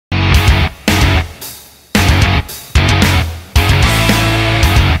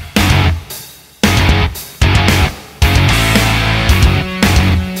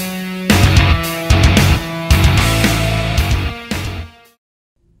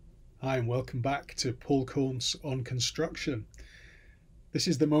Hi and welcome back to Caunce On Construction. This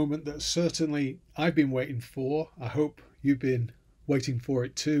is the moment that certainly I've been waiting for. I hope you've been waiting for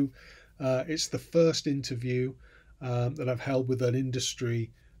it too. It's the first interview that I've held with an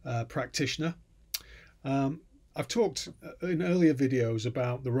industry practitioner. I've talked in earlier videos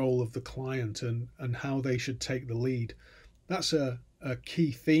about the role of the client and how they should take the lead. That's a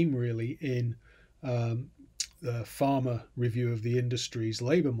key theme really in the pharma review of the industry's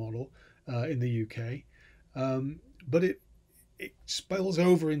labour model in the UK, but it spills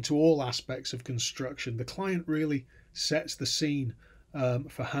over into all aspects of construction. The client really sets the scene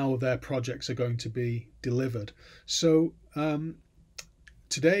for how their projects are going to be delivered. So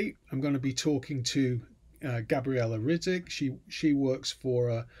today I'm going to be talking to Gabriela Rydzik. She works for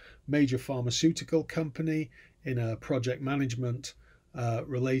a major pharmaceutical company in a project management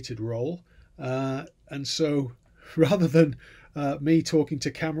related role. And so rather than me talking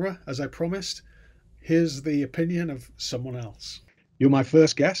to camera, as I promised, here's the opinion of someone else. You're my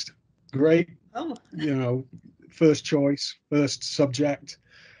first guest. Great. Oh. First choice, first subject.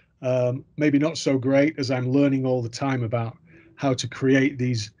 Maybe not so great, as I'm learning all the time about how to create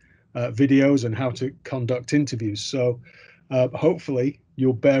these videos and how to conduct interviews. So hopefully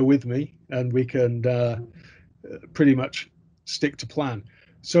you'll bear with me and we can pretty much stick to plan.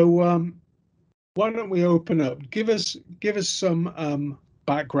 So why don't we open up? Give us some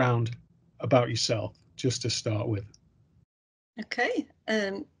background about yourself, just to start with. Okay.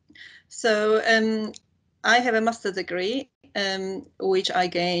 So I have a master's degree, which I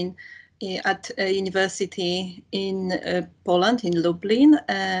gained at a university in Poland, in Lublin,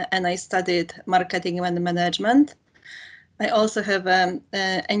 and I studied marketing and management. I also have an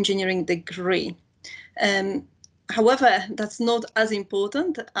engineering degree. However, that's not as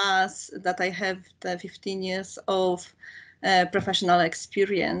important as that I have the 15 years of professional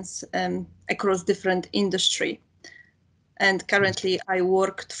experience across different industry. And currently I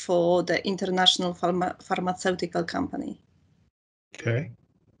worked for the international pharmaceutical company. Okay.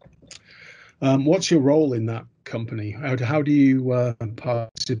 What's your role in that company? How do you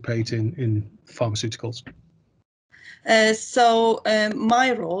participate in pharmaceuticals? So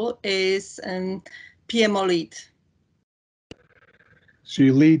my role is PMO Lead. So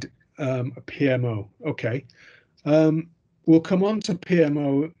you lead a PMO. Okay. We'll come on to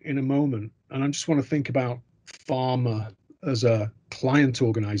PMO in a moment, and I just want to think about pharma as a client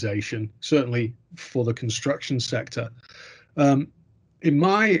organization, certainly for the construction sector. In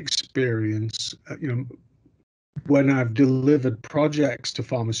my experience, when I've delivered projects to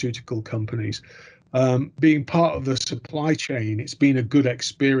pharmaceutical companies, being part of the supply chain, it's been a good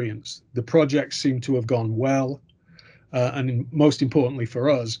experience. The projects seem to have gone well, and most importantly for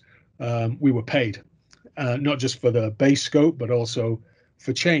us, we were paid, not just for the base scope, but also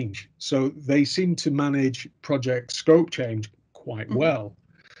for change. So they seem to manage project scope change quite well.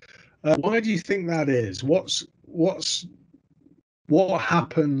 Why do you think that is? What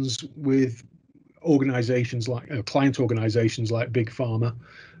happens with organizations like client organizations like Big Pharma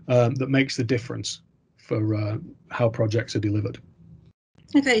that makes the difference for how projects are delivered?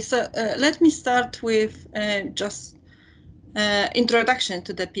 Okay, so let me start with just introduction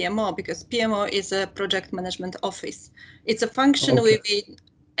to the PMO, because PMO is a project management office. It's a function within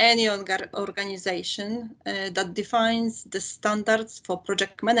any organization that defines the standards for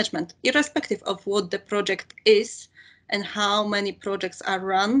project management, irrespective of what the project is and how many projects are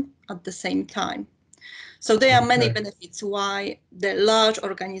run at the same time. So there are many benefits why the large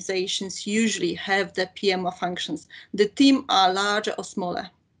organizations usually have the PMO functions. The team are larger or smaller.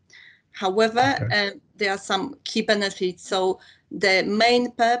 However, there are some key benefits. So the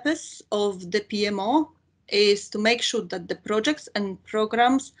main purpose of the PMO is to make sure that the projects and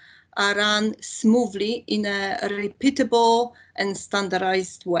programs are run smoothly in a repeatable and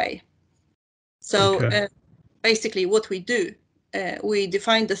standardized way. So basically what we do, we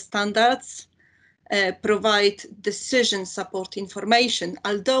define the standards, provide decision support information,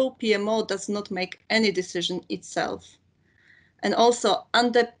 although PMO does not make any decision itself. And also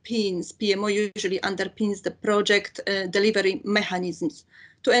PMO usually underpins the project delivery mechanisms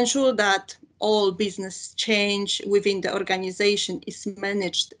to ensure that all business change within the organization is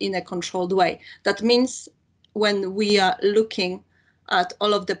managed in a controlled way. That means when we are looking at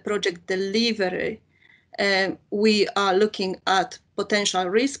all of the project delivery, we are looking at potential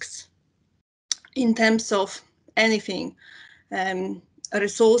risks in terms of anything,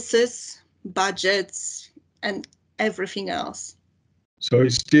 resources, budgets, and everything else. So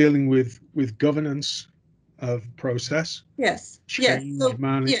it's dealing with governance of process. Yes. Change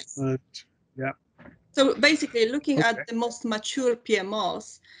management. Yes. Yeah. So basically, looking at the most mature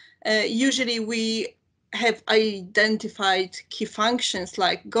PMOs, usually we have identified key functions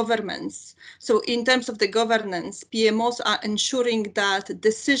like governance. So in terms of the governance, PMOs are ensuring that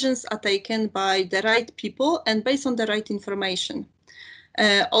decisions are taken by the right people and based on the right information.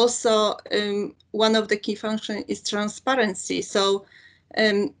 Also, one of the key functions is transparency. So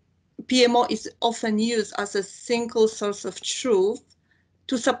PMO is often used as a single source of truth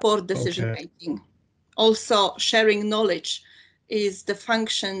to support decision making. Also, sharing knowledge is the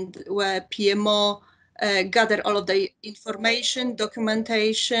function where PMO gather all of the information,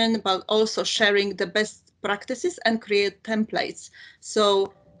 documentation, but also sharing the best practices and create templates.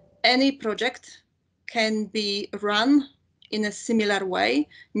 So any project can be run in a similar way.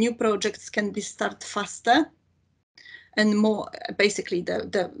 New projects can be started faster and more, basically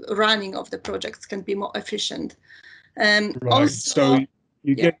the running of the projects can be more efficient. Right, also, so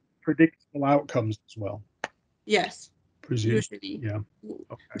you get predictable outcomes as well. Yes, presume. Usually. Yeah.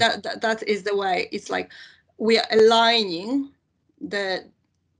 Okay. That is the way. It's like we are aligning the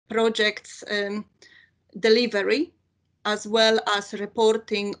project's delivery as well as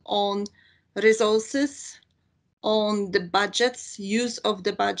reporting on resources, on the budgets, use of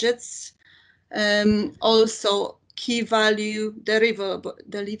the budgets, also key value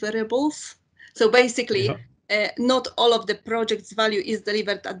deliverables. So basically, not all of the project's value is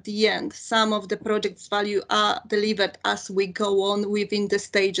delivered at the end. Some of the project's value are delivered as we go on within the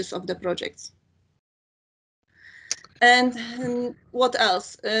stages of the projects. And what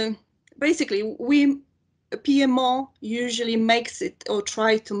else? Basically, PMO usually makes it or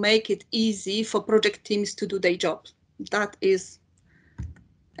try to make it easy for project teams to do their job. That is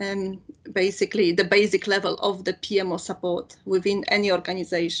basically the basic level of the PMO support within any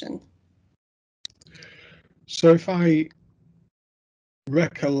organization. So if I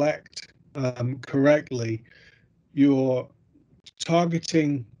recollect correctly, you're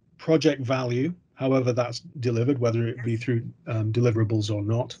targeting project value, however that's delivered, whether it be through deliverables or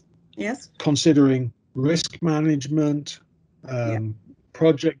not. Yes. Considering risk management,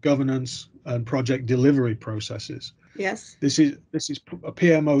 project governance, and project delivery processes. Yes. This is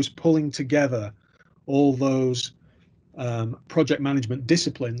PMOs pulling together all those project management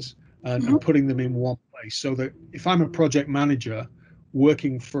disciplines and putting them in one place, so that if I'm a project manager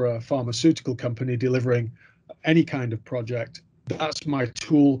working for a pharmaceutical company delivering any kind of project, that's my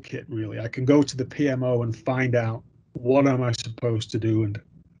toolkit really. I can go to the PMO and find out what am I supposed to do and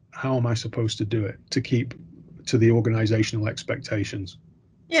how am I supposed to do it to keep to the organizational expectations.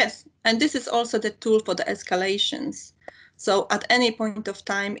 Yes, and this is also the tool for the escalations. So at any point of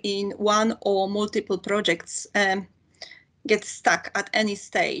time in one or multiple projects get stuck at any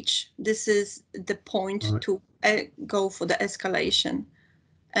stage, this is the point to go for the escalation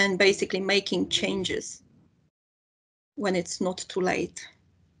and basically making changes when it's not too late.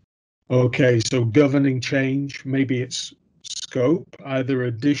 Okay, so governing change, maybe it's scope, either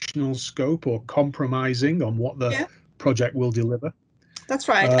additional scope or compromising on what the project will deliver. That's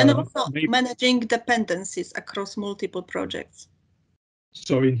right, and also managing dependencies across multiple projects.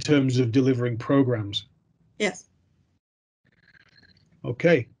 So in terms of delivering programs? Yes.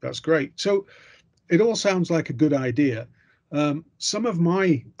 Okay, that's great. So it all sounds like a good idea. Some of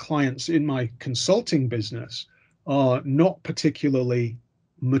my clients in my consulting business are not particularly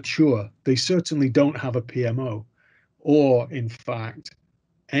mature. They certainly don't have a PMO or, in fact,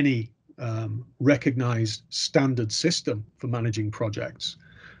 any recognized standard system for managing projects.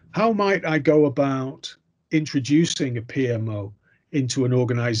 How might I go about introducing a PMO into an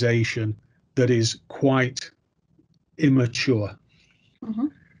organization that is quite immature?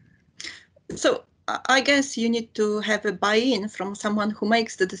 So I guess you need to have a buy-in from someone who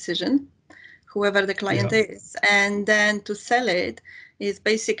makes the decision, whoever the client is, and then to sell it is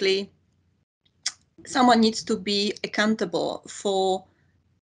basically someone needs to be accountable for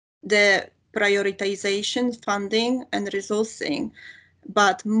the prioritization, funding, and resourcing.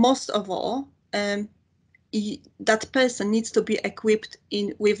 But most of all, that person needs to be equipped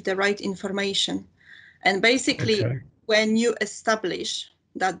with the right information. And basically, when you establish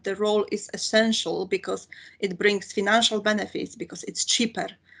that the role is essential because it brings financial benefits, because it's cheaper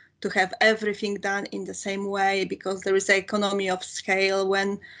to have everything done in the same way, because there is an economy of scale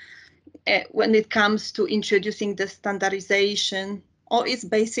when it comes to introducing the standardization, or it's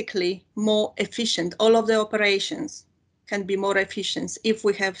basically more efficient. All of the operations can be more efficient if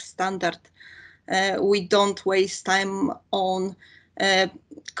we have standard. We don't waste time on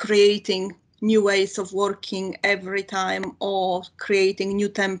creating new ways of working every time or creating new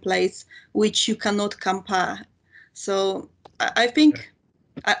templates which you cannot compare. So I think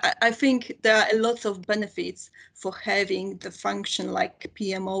I think there are lots of benefits for having the function like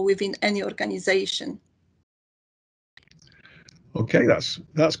PMO within any organization. Okay,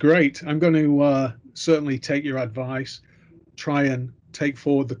 that's great. I'm going to certainly take your advice, try and take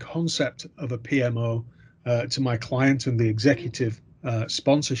forward the concept of a PMO to my client and the executive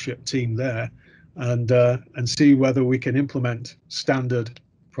sponsorship team there, and see whether we can implement standard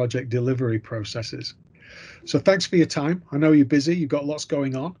project delivery processes. So thanks for your time. I know you're busy, you've got lots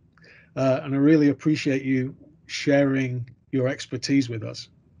going on, and I really appreciate you sharing your expertise with us.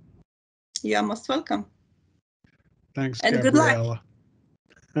 You are most welcome. Thanks, and Good luck. Gabriela.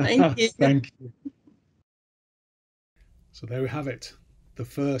 Thank you. Thank you. So there we have it, the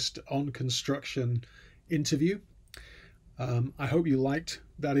first On Construction interview. I hope you liked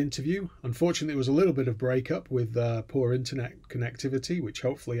that interview. Unfortunately, it was a little bit of breakup with poor internet connectivity, which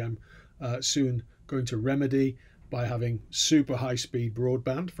hopefully I'm soon going to remedy by having super high-speed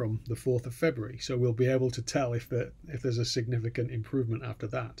broadband from the 4th of February. So we'll be able to tell if there's a significant improvement after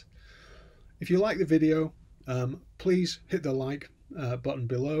that. If you like the video, please hit the like button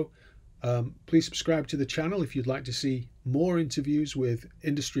below. Please subscribe to the channel if you'd like to see more interviews with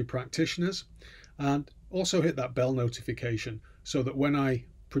industry practitioners, and also hit that bell notification so that when I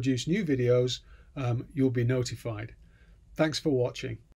produce new videos, you'll be notified. Thanks for watching.